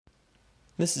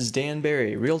This is Dan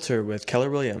Barry, Realtor with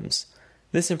Keller Williams.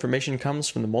 This information comes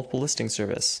from the Multiple Listing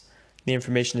Service. The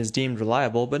information is deemed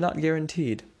reliable but not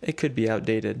guaranteed. It could be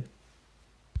outdated.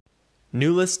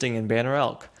 New listing in Banner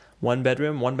Elk. 1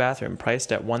 bedroom, 1 bathroom,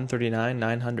 priced at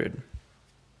 $139,900.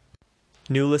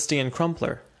 New listing in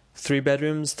Crumpler. 3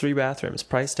 bedrooms, 3 bathrooms,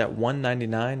 priced at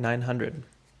 $199,900.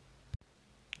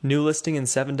 New listing in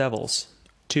Seven Devils.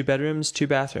 2 bedrooms, 2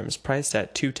 bathrooms, priced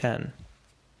at $210,000.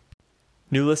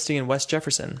 New listing in West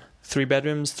Jefferson. 3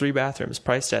 bedrooms, 3 bathrooms,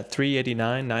 priced at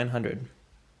 $389,900.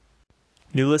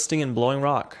 New listing in Blowing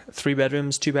Rock. 3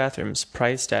 bedrooms, 2 bathrooms,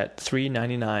 priced at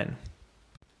 $399,000.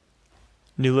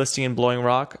 New listing in Blowing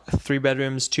Rock. 3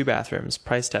 bedrooms, 2 bathrooms,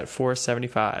 priced at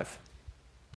 $475,000.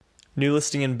 New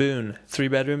listing in Boone. 3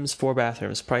 bedrooms, 4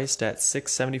 bathrooms, priced at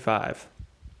 $675,000.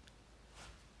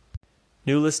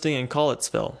 New listing in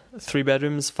Collettsville. 3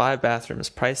 bedrooms, 5 bathrooms,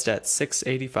 priced at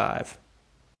 $685,000.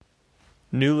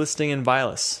 New listing in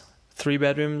Vilas. 3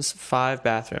 bedrooms, 5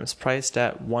 bathrooms, priced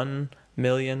at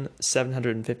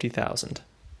 $1,750,000.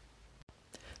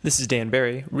 This is Dan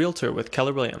Barry, Realtor with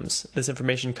Keller Williams. This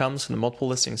information comes from the Multiple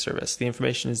Listing Service. The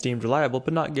information is deemed reliable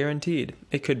but not guaranteed.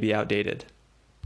 It could be outdated.